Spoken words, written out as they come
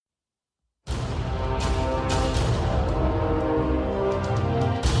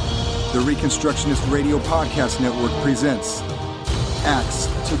The Reconstructionist Radio Podcast Network presents Axe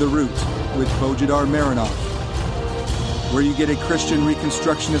to the Root with Bojidar Marinov, where you get a Christian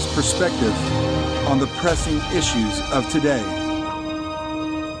Reconstructionist perspective on the pressing issues of today.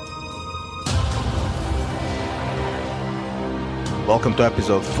 Welcome to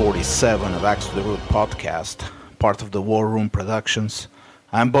episode 47 of Axe to the Root podcast, part of the War Room Productions.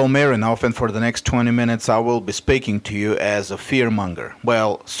 I'm Bo Marinov, and for the next 20 minutes I will be speaking to you as a fearmonger.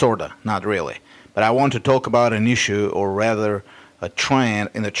 Well, sorta, not really. But I want to talk about an issue, or rather a trend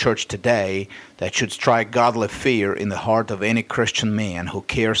in the church today that should strike godly fear in the heart of any Christian man who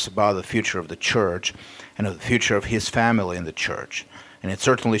cares about the future of the church and of the future of his family in the church. And it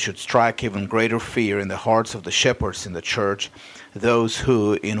certainly should strike even greater fear in the hearts of the shepherds in the church, those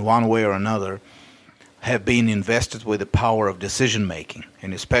who, in one way or another, have been invested with the power of decision-making,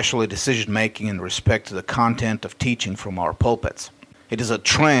 and especially decision-making in respect to the content of teaching from our pulpits. It is a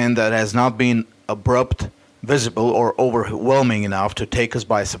trend that has not been abrupt, visible, or overwhelming enough to take us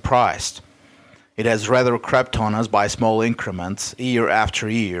by surprise. It has rather crept on us by small increments, year after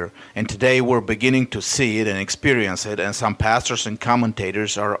year, and today we're beginning to see it and experience it, and some pastors and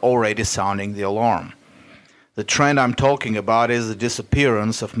commentators are already sounding the alarm. The trend I'm talking about is the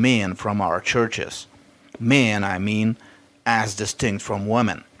disappearance of men from our churches. Men, I mean, as distinct from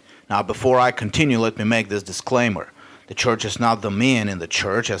women. Now, before I continue, let me make this disclaimer. The church is not the men in the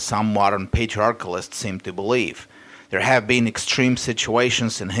church, as some modern patriarchalists seem to believe. There have been extreme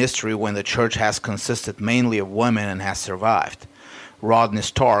situations in history when the church has consisted mainly of women and has survived. Rodney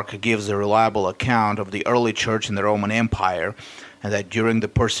Stark gives a reliable account of the early church in the Roman Empire, and that during the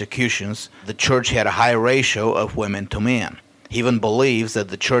persecutions, the church had a high ratio of women to men. He even believes that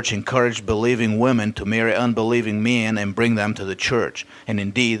the church encouraged believing women to marry unbelieving men and bring them to the church, and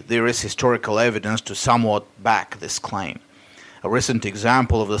indeed there is historical evidence to somewhat back this claim. A recent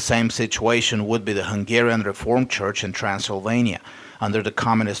example of the same situation would be the Hungarian Reformed Church in Transylvania, under the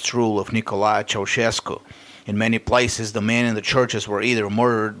communist rule of Nicolae Ceausescu. In many places, the men in the churches were either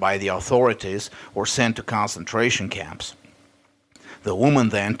murdered by the authorities or sent to concentration camps. The women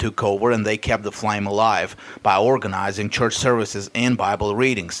then took over, and they kept the flame alive by organizing church services and Bible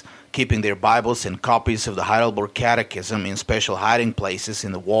readings, keeping their Bibles and copies of the Heidelberg Catechism in special hiding places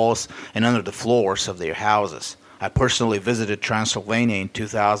in the walls and under the floors of their houses. I personally visited Transylvania in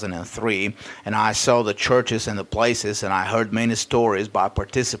 2003, and I saw the churches and the places, and I heard many stories by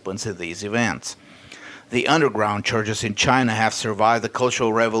participants in these events. The underground churches in China have survived the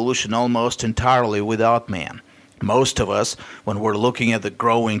Cultural Revolution almost entirely without men. Most of us, when we're looking at the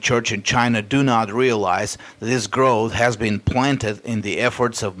growing church in China, do not realize that this growth has been planted in the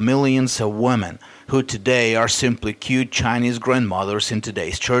efforts of millions of women who today are simply cute Chinese grandmothers in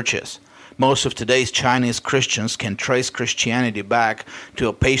today's churches. Most of today's Chinese Christians can trace Christianity back to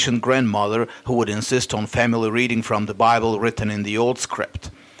a patient grandmother who would insist on family reading from the Bible written in the old script.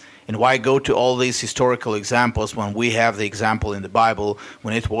 And why go to all these historical examples when we have the example in the Bible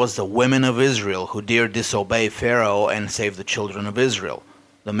when it was the women of Israel who dared disobey Pharaoh and save the children of Israel?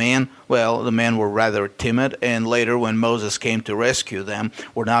 The men were rather timid, and later when Moses came to rescue them,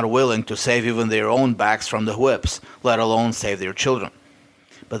 were not willing to save even their own backs from the whips, let alone save their children.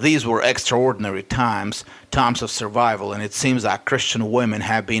 But these were extraordinary times of survival, and it seems that Christian women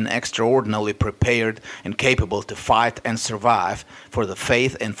have been extraordinarily prepared and capable to fight and survive for the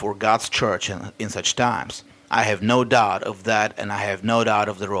faith and for God's church in such times. I have no doubt of that, and I have no doubt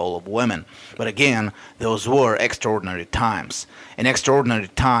of the role of women. But again, those were extraordinary times. And extraordinary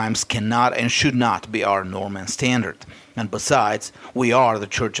times cannot and should not be our norm and standard. And besides, we are the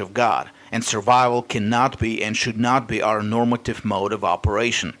Church of God, and survival cannot be and should not be our normative mode of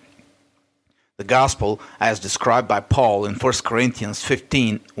operation. The gospel, as described by Paul in 1 Corinthians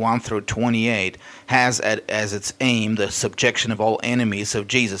 15, 1-28, has as its aim the subjection of all enemies of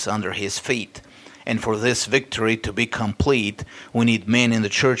Jesus under his feet. And for this victory to be complete, we need men in the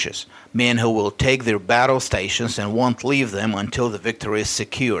churches, men who will take their battle stations and won't leave them until the victory is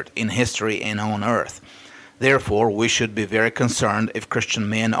secured in history and on earth. Therefore, we should be very concerned if Christian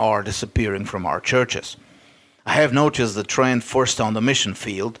men are disappearing from our churches. I have noticed the trend first on the mission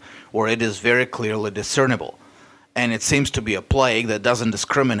field, where it is very clearly discernible. And it seems to be a plague that doesn't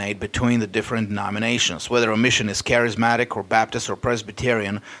discriminate between the different denominations. Whether a mission is charismatic or Baptist or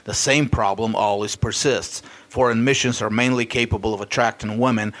Presbyterian, the same problem always persists. Foreign missions are mainly capable of attracting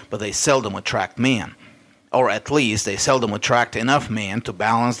women, but they seldom attract men. Or at least they seldom attract enough men to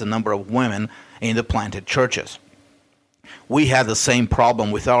balance the number of women in the planted churches. We had the same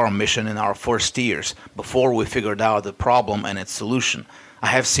problem with our mission in our first years, before we figured out the problem and its solution. I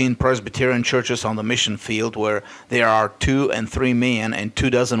have seen Presbyterian churches on the mission field where there are 2 and 3 men and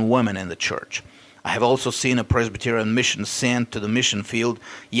 24 women in the church. I have also seen a Presbyterian mission send to the mission field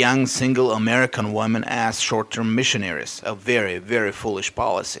young single American women as short-term missionaries, a very, very foolish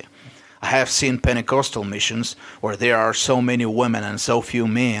policy. I have seen Pentecostal missions where there are so many women and so few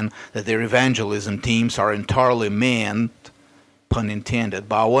men that their evangelism teams are entirely manned, pun intended,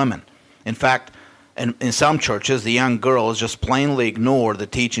 by women. In fact, in some churches, the young girls just plainly ignore the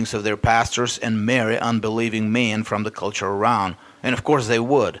teachings of their pastors and marry unbelieving men from the culture around. And of course they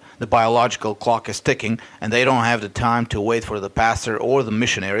would. The biological clock is ticking, and they don't have the time to wait for the pastor or the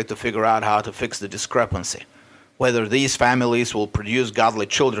missionary to figure out how to fix the discrepancy. Whether these families will produce godly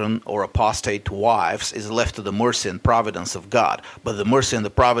children or apostate wives is left to the mercy and providence of God. But the mercy and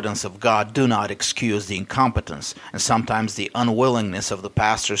the providence of God do not excuse the incompetence and sometimes the unwillingness of the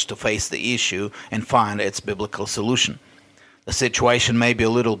pastors to face the issue and find its biblical solution. The situation may be a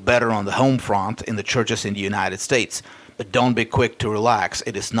little better on the home front in the churches in the United States, but don't be quick to relax.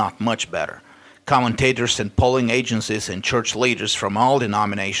 It is not much better. Commentators and polling agencies and church leaders from all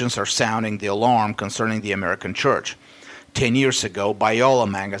denominations are sounding the alarm concerning the American church. 10 years ago, Biola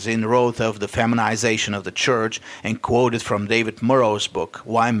magazine wrote of the feminization of the church and quoted from David Murrow's book,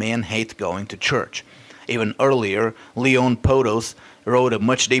 Why Men Hate Going to Church. Even earlier, Leon Potos wrote a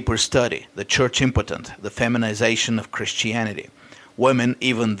much deeper study, The Church Impotent, the Feminization of Christianity. Women,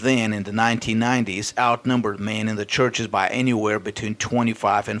 even then in the 1990s, outnumbered men in the churches by anywhere between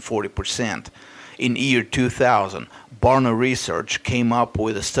 25 and 40%. In year 2000, Barna Research came up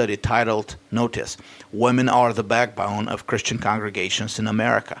with a study titled, notice, Women Are the Backbone of Christian Congregations in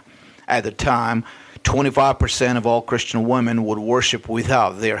America. At the time, 25% of all Christian women would worship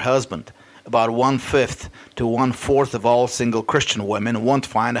without their husband. About 1/5 to 1/4 of all single Christian women won't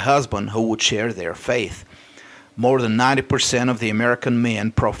find a husband who would share their faith. More than 90% of the American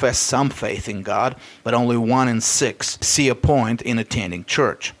men profess some faith in God, but only 1 in 6 see a point in attending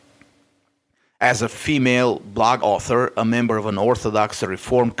church. As a female blog author, a member of an Orthodox or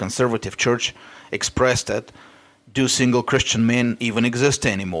Reformed conservative church expressed it, do single Christian men even exist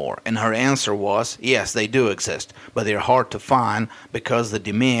anymore? And her answer was, yes, they do exist, but they're hard to find because the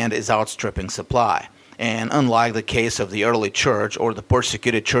demand is outstripping supply. And unlike the case of the early church or the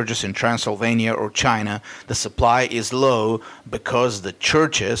persecuted churches in Transylvania or China, the supply is low because the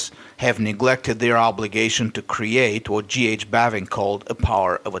churches have neglected their obligation to create what G.H. Baving called a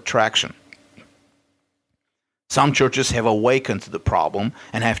power of attraction. Some churches have awakened to the problem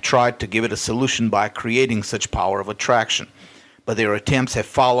and have tried to give it a solution by creating such power of attraction. But their attempts have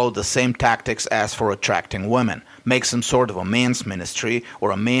followed the same tactics as for attracting women. Make some sort of a men's ministry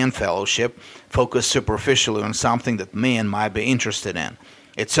or a man fellowship, focus superficially on something that men might be interested in.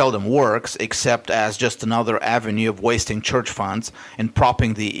 It seldom works except as just another avenue of wasting church funds and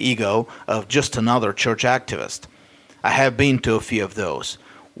propping the ego of just another church activist. I have been to a few of those.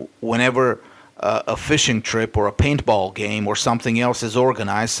 Whenever a fishing trip or a paintball game or something else is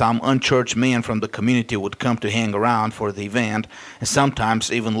organized, some unchurched man from the community would come to hang around for the event and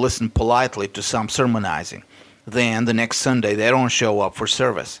sometimes even listen politely to some sermonizing. Then, the next Sunday, they don't show up for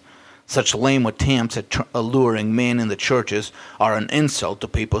service. Such lame attempts at alluring men in the churches are an insult to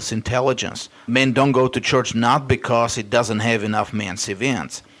people's intelligence. Men don't go to church not because it doesn't have enough men's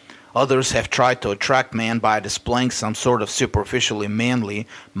events. Others have tried to attract men by displaying some sort of superficially manly,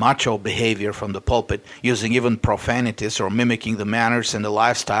 macho behavior from the pulpit, using even profanities or mimicking the manners and the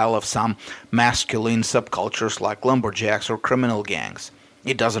lifestyle of some masculine subcultures like lumberjacks or criminal gangs.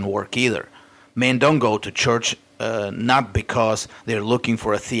 It doesn't work either. Men don't go to church not because they're looking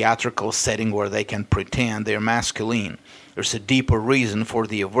for a theatrical setting where they can pretend they're masculine. There's a deeper reason for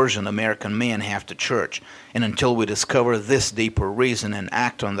the aversion American men have to church, and until we discover this deeper reason and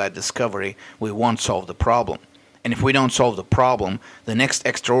act on that discovery, we won't solve the problem. And if we don't solve the problem, the next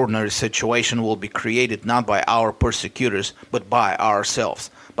extraordinary situation will be created not by our persecutors, but by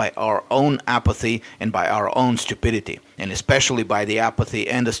ourselves, by our own apathy and by our own stupidity, and especially by the apathy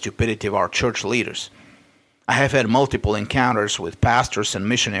and the stupidity of our church leaders. I have had multiple encounters with pastors and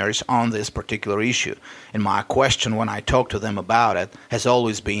missionaries on this particular issue, and my question when I talk to them about it has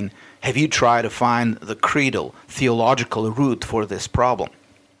always been, have you tried to find the creedal, theological root for this problem?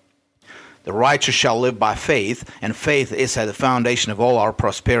 The righteous shall live by faith, and faith is at the foundation of all our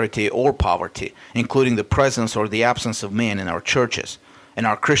prosperity or poverty, including the presence or the absence of men in our churches. And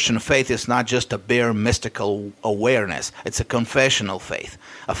our Christian faith is not just a bare mystical awareness, it's a confessional faith,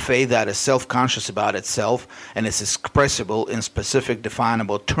 a faith that is self-conscious about itself and is expressible in specific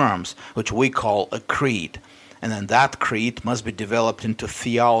definable terms, which we call a creed. And then that creed must be developed into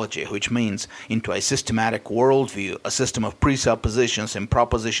theology, which means into a systematic worldview, a system of presuppositions and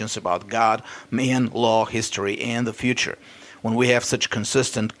propositions about God, man, law, history, and the future. When we have such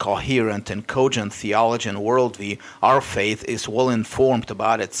consistent, coherent, and cogent theology and worldview, our faith is well informed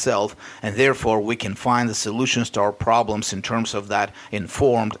about itself, and therefore we can find the solutions to our problems in terms of that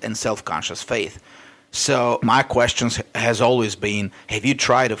informed and self-conscious faith. So my question has always been, have you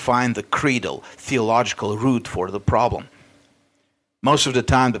tried to find the creedal, theological root for the problem? Most of the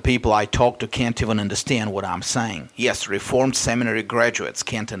time, the people I talk to can't even understand what I'm saying. Yes, Reformed seminary graduates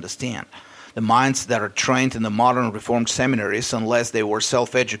can't understand. The minds that are trained in the modern Reformed seminaries, unless they were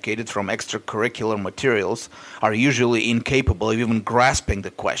self-educated from extracurricular materials, are usually incapable of even grasping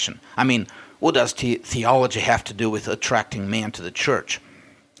the question. I mean, what does theology have to do with attracting men to the church?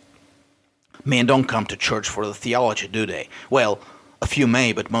 Men don't come to church for the theology, do they? Well, a few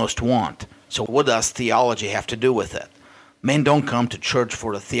may, but most won't. So what does theology have to do with it? Men don't come to church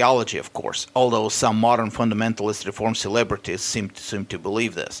for the theology, of course, although some modern fundamentalist Reformed celebrities seem to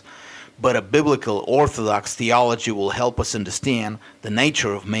believe this. But a biblical orthodox theology will help us understand the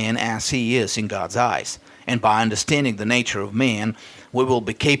nature of man as he is in God's eyes. And by understanding the nature of man, we will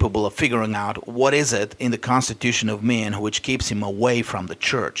be capable of figuring out what is it in the constitution of man which keeps him away from the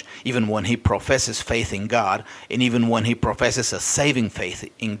church, even when he professes faith in God, and even when he professes a saving faith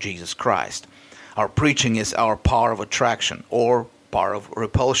in Jesus Christ. Our preaching is our power of attraction or power of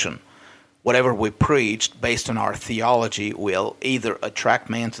repulsion. Whatever we preached based on our theology will either attract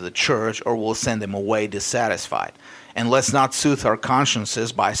men to the church or will send them away dissatisfied. And let's not soothe our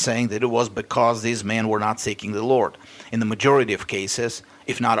consciences by saying that it was because these men were not seeking the Lord. In the majority of cases,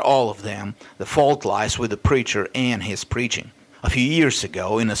 if not all of them, the fault lies with the preacher and his preaching. A few years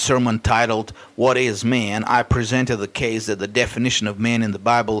ago, in a sermon titled, "What is Man?" I presented the case that the definition of man in the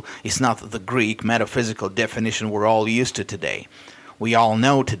Bible is not the Greek metaphysical definition we're all used to today. We all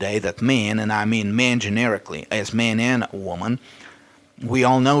know today that man, and I mean man generically, as man and woman, we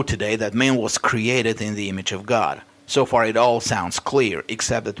all know today that man was created in the image of God. So far it all sounds clear,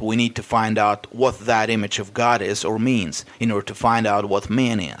 except that we need to find out what that image of God is or means in order to find out what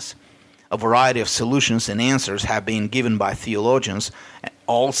man is. A variety of solutions and answers have been given by theologians,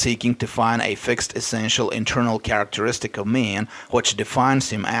 all seeking to find a fixed essential internal characteristic of man which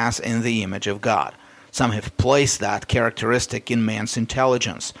defines him as in the image of God. Some have placed that characteristic in man's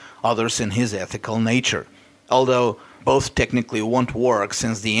intelligence, others in his ethical nature. Although both technically won't work,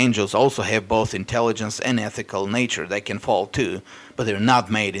 since the angels also have both intelligence and ethical nature. They can fall too, but they're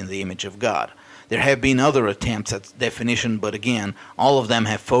not made in the image of God. There have been other attempts at definition, but again, all of them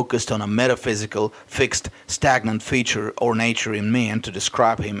have focused on a metaphysical, fixed, stagnant feature or nature in man to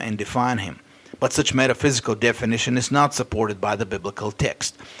describe him and define him. But such metaphysical definition is not supported by the biblical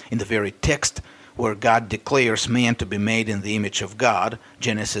text. In the very text where God declares man to be made in the image of God,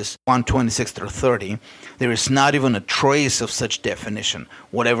 Genesis 1:26-30, there is not even a trace of such definition,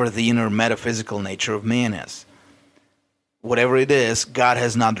 whatever the inner metaphysical nature of man is. Whatever it is, God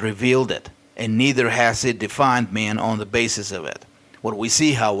has not revealed it, and neither has He defined man on the basis of it. What we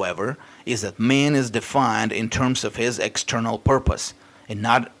see, however, is that man is defined in terms of his external purpose, and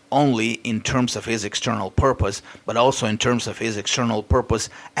not only in terms of his external purpose, but also in terms of his external purpose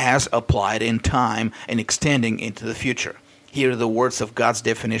as applied in time and extending into the future. Here are the words of God's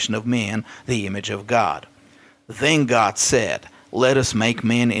definition of man, the image of God. Then God said, "Let us make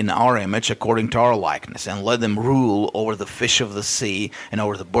man in our image according to our likeness, and let them rule over the fish of the sea, and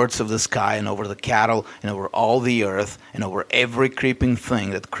over the birds of the sky, and over the cattle, and over all the earth, and over every creeping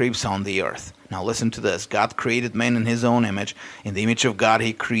thing that creeps on the earth." Now listen to this. God created man in His own image. In the image of God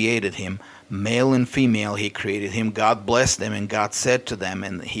He created him. Male and female He created him. God blessed them, and God said to them,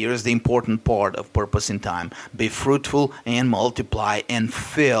 and here is the important part of purpose in time, "Be fruitful and multiply and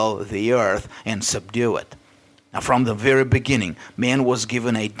fill the earth and subdue it." Now from the very beginning, man was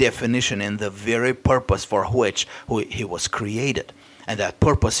given a definition in the very purpose for which he was created. And that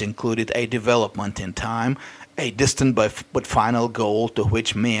purpose included a development in time, a distant but final goal to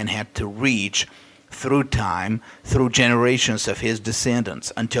which man had to reach through time, through generations of his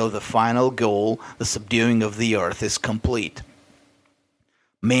descendants, until the final goal, the subduing of the earth, is complete.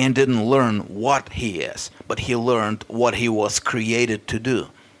 Man didn't learn what he is, but he learned what he was created to do.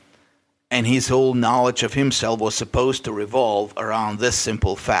 And his whole knowledge of himself was supposed to revolve around this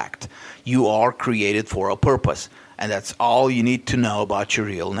simple fact: you are created for a purpose, and that's all you need to know about your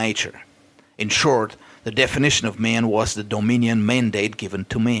real nature. In short, the definition of man was the dominion mandate given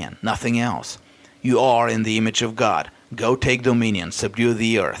to man, nothing else. You are in the image of God. Go take dominion, subdue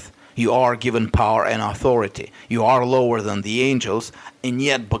the earth. You are given power and authority. You are lower than the angels, and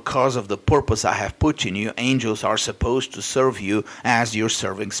yet because of the purpose I have put in you, angels are supposed to serve you as your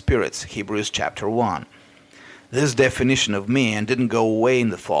serving spirits. Hebrews chapter 1. This definition of man didn't go away in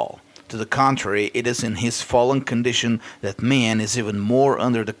the fall. To the contrary, it is in his fallen condition that man is even more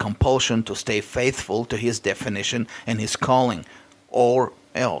under the compulsion to stay faithful to his definition and his calling, or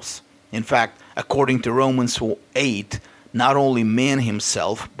else. In fact, according to Romans 8, not only man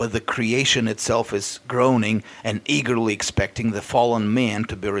himself, but the creation itself is groaning and eagerly expecting the fallen man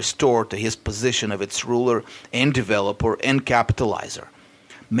to be restored to his position of its ruler and developer and capitalizer.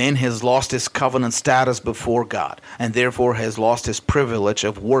 Man has lost his covenant status before God, and therefore has lost his privilege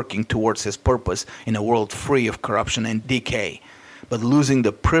of working towards his purpose in a world free of corruption and decay. But losing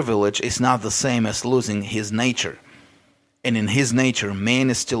the privilege is not the same as losing his nature. And in his nature, man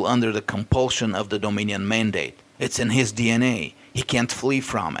is still under the compulsion of the dominion mandate. It's in his DNA. He can't flee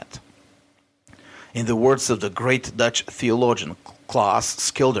from it. In the words of the great Dutch theologian Klaas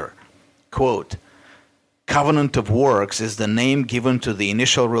Schilder, quote, "Covenant of works is the name given to the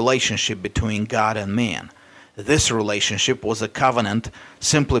initial relationship between God and man. This relationship was a covenant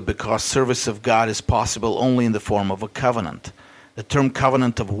simply because service of God is possible only in the form of a covenant. The term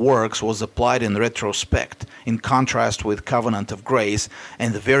covenant of works was applied in retrospect, in contrast with covenant of grace,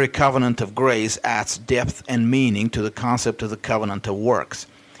 and the very covenant of grace adds depth and meaning to the concept of the covenant of works.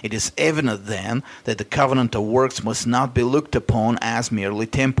 It is evident then that the covenant of works must not be looked upon as merely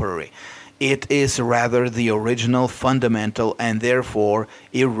temporary. It is rather the original, fundamental, and therefore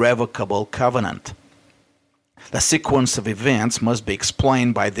irrevocable covenant. The sequence of events must be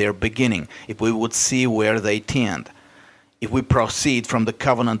explained by their beginning, if we would see where they tend. If we proceed from the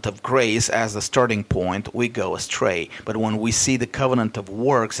covenant of grace as the starting point, we go astray. But when we see the covenant of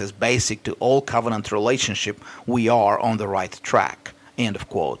works as basic to all covenant relationship, we are on the right track." End of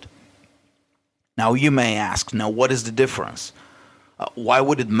quote. Now you may ask, now what is the difference? Why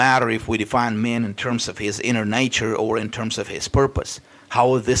would it matter if we define man in terms of his inner nature or in terms of his purpose? How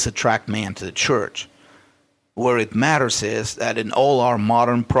would this attract man to the church? Where it matters is that in all our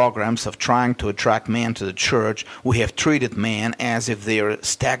modern programs of trying to attract man to the church, we have treated man as if they are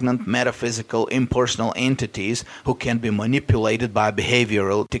stagnant, metaphysical, impersonal entities who can be manipulated by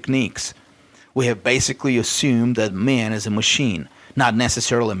behavioral techniques. We have basically assumed that man is a machine. Not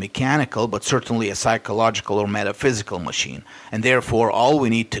necessarily mechanical, but certainly a psychological or metaphysical machine. And therefore, all we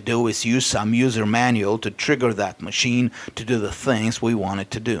need to do is use some user manual to trigger that machine to do the things we want it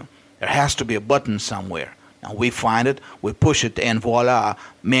to do. There has to be a button somewhere. Now we find it, we push it, and voila,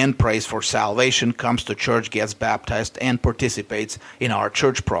 man prays for salvation, comes to church, gets baptized, and participates in our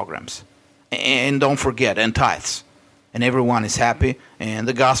church programs. And don't forget, and tithes. And everyone is happy, and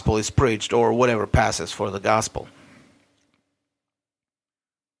the gospel is preached, or whatever passes for the gospel.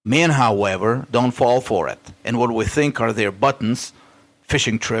 Men, however, don't fall for it, and what we think are their buttons,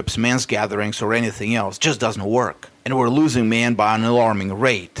 fishing trips, men's gatherings, or anything else, just doesn't work. And we're losing men by an alarming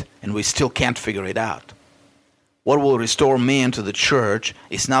rate, and we still can't figure it out. What will restore men to the church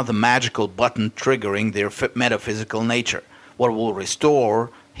is not the magical button triggering their metaphysical nature. What will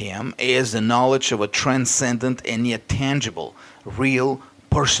restore him is the knowledge of a transcendent and yet tangible, real,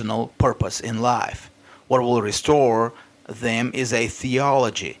 personal purpose in life. What will restore them is a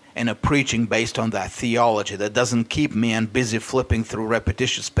theology and a preaching based on that theology that doesn't keep men busy flipping through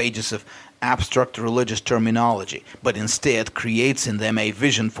repetitious pages of abstract religious terminology, but instead creates in them a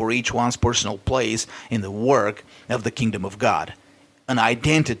vision for each one's personal place in the work of the kingdom of God, an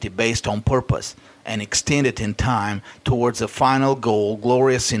identity based on purpose and extended in time towards a final goal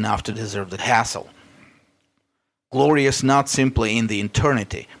glorious enough to deserve the hassle. Glorious not simply in the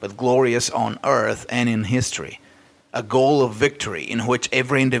eternity, but glorious on earth and in history. A goal of victory in which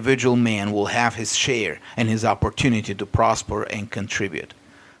every individual man will have his share and his opportunity to prosper and contribute.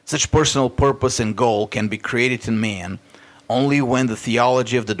 Such personal purpose and goal can be created in man only when the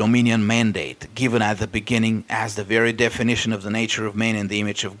theology of the dominion mandate, given at the beginning as the very definition of the nature of man in the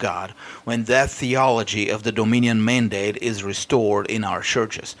image of God, when that theology of the dominion mandate is restored in our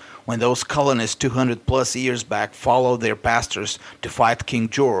churches, when those colonists 200 plus years back followed their pastors to fight King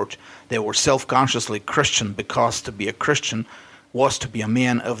George, they were self-consciously Christian because to be a Christian was to be a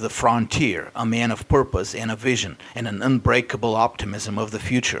man of the frontier, a man of purpose and a vision, and an unbreakable optimism of the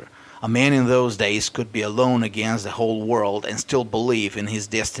future. A man in those days could be alone against the whole world and still believe in his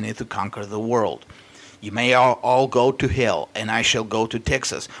destiny to conquer the world. You may all go to hell, and I shall go to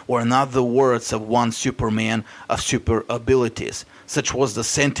Texas, were not the words of one superman of super abilities. Such was the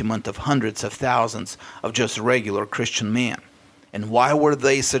sentiment of hundreds of thousands of just regular Christian men. And why were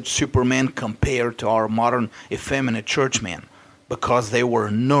they such supermen compared to our modern effeminate churchmen? because they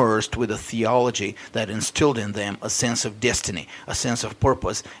were nourished with a theology that instilled in them a sense of destiny, a sense of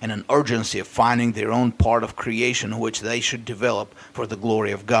purpose, and an urgency of finding their own part of creation which they should develop for the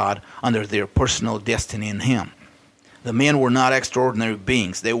glory of God under their personal destiny in Him. The men were not extraordinary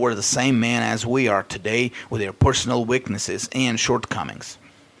beings. They were the same men as we are today, with their personal weaknesses and shortcomings.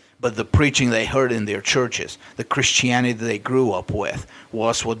 But the preaching they heard in their churches, the Christianity they grew up with,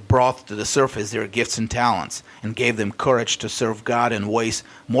 was what brought to the surface their gifts and talents, and gave them courage to serve God in ways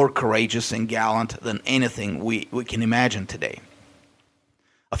more courageous and gallant than anything we can imagine today.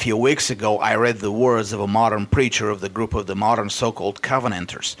 A few weeks ago, I read the words of a modern preacher of the group of the modern so-called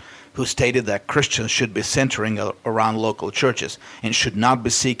Covenanters, who stated that Christians should be centering around local churches and should not be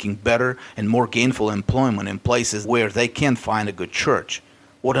seeking better and more gainful employment in places where they can't find a good church.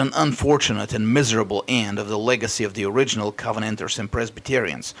 What an unfortunate and miserable end of the legacy of the original Covenanters and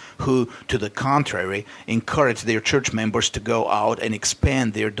Presbyterians, who, to the contrary, encouraged their church members to go out and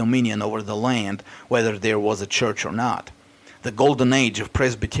expand their dominion over the land, whether there was a church or not. The golden age of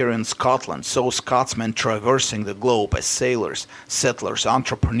Presbyterian Scotland saw Scotsmen traversing the globe as sailors, settlers,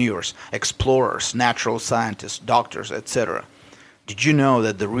 entrepreneurs, explorers, natural scientists, doctors, etc. Did you know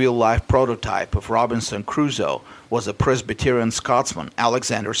that the real-life prototype of Robinson Crusoe was a Presbyterian Scotsman,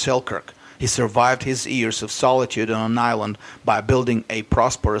 Alexander Selkirk? He survived his years of solitude on an island by building a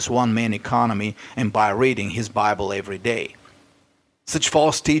prosperous one-man economy and by reading his Bible every day. Such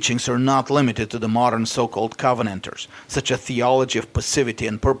false teachings are not limited to the modern so-called Covenanters. Such a theology of passivity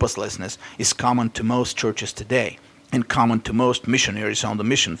and purposelessness is common to most churches today, and common to most missionaries on the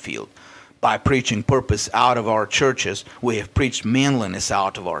mission field. By preaching purpose out of our churches, we have preached manliness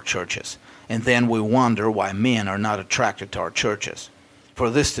out of our churches, and then we wonder why men are not attracted to our churches. For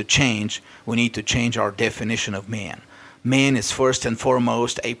this to change, we need to change our definition of man. Man is first and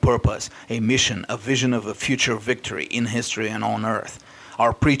foremost a purpose, a mission, a vision of a future victory in history and on earth.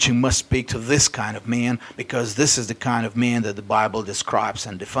 Our preaching must speak to this kind of man, because this is the kind of man that the Bible describes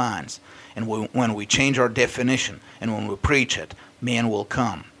and defines. And when we change our definition and when we preach it, men will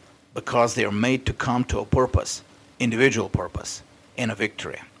come, because they are made to come to a purpose, individual purpose, and a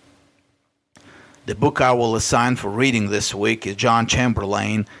victory. The book I will assign for reading this week is John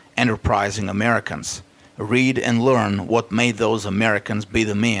Chamberlain, Enterprising Americans. Read and learn what made those Americans be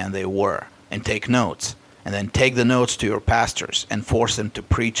the men they were, and take notes, and then take the notes to your pastors and force them to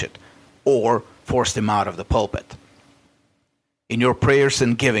preach it, or force them out of the pulpit. In your prayers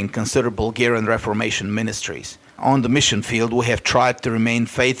and giving, consider Bulgarian Reformation Ministries. On the mission field, we have tried to remain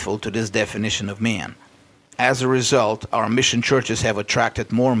faithful to this definition of man. As a result, our mission churches have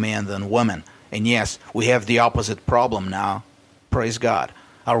attracted more men than women. And yes, we have the opposite problem now. Praise God.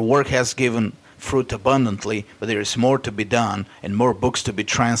 Our work has given fruit abundantly, but there is more to be done and more books to be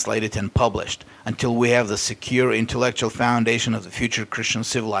translated and published until we have the secure intellectual foundation of the future Christian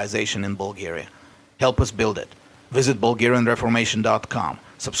civilization in Bulgaria. Help us build it. Visit BulgarianReformation.com.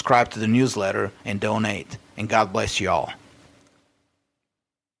 Subscribe to the newsletter and donate. And God bless you all.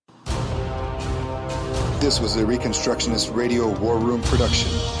 This was a Reconstructionist Radio War Room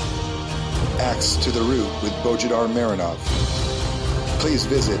production. Axe to the Root with Bojidar Marinov. Please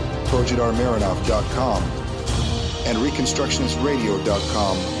visit BojidarMarinov.com and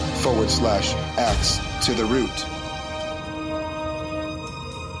ReconstructionistRadio.com/Axe to the Root.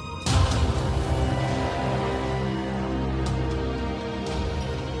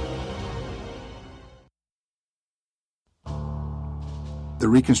 The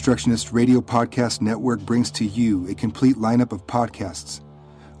Reconstructionist Radio Podcast Network brings to you a complete lineup of podcasts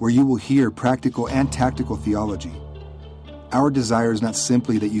where you will hear practical and tactical theology. Our desire is not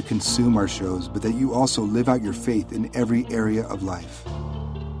simply that you consume our shows, but that you also live out your faith in every area of life.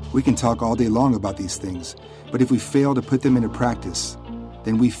 We can talk all day long about these things, but if we fail to put them into practice,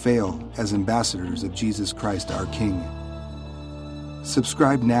 then we fail as ambassadors of Jesus Christ, our King.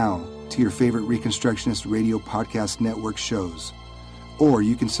 Subscribe now to your favorite Reconstructionist Radio Podcast Network shows, or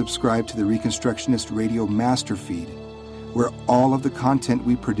you can subscribe to the Reconstructionist Radio Master Feed, where all of the content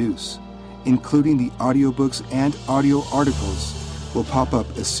we produce, including the audiobooks and audio articles, will pop up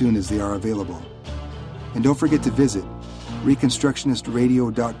as soon as they are available. And don't forget to visit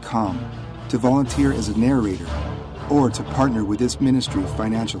ReconstructionistRadio.com to volunteer as a narrator or to partner with this ministry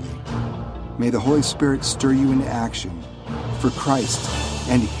financially. May the Holy Spirit stir you into action for Christ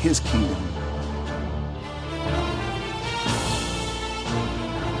and His kingdom.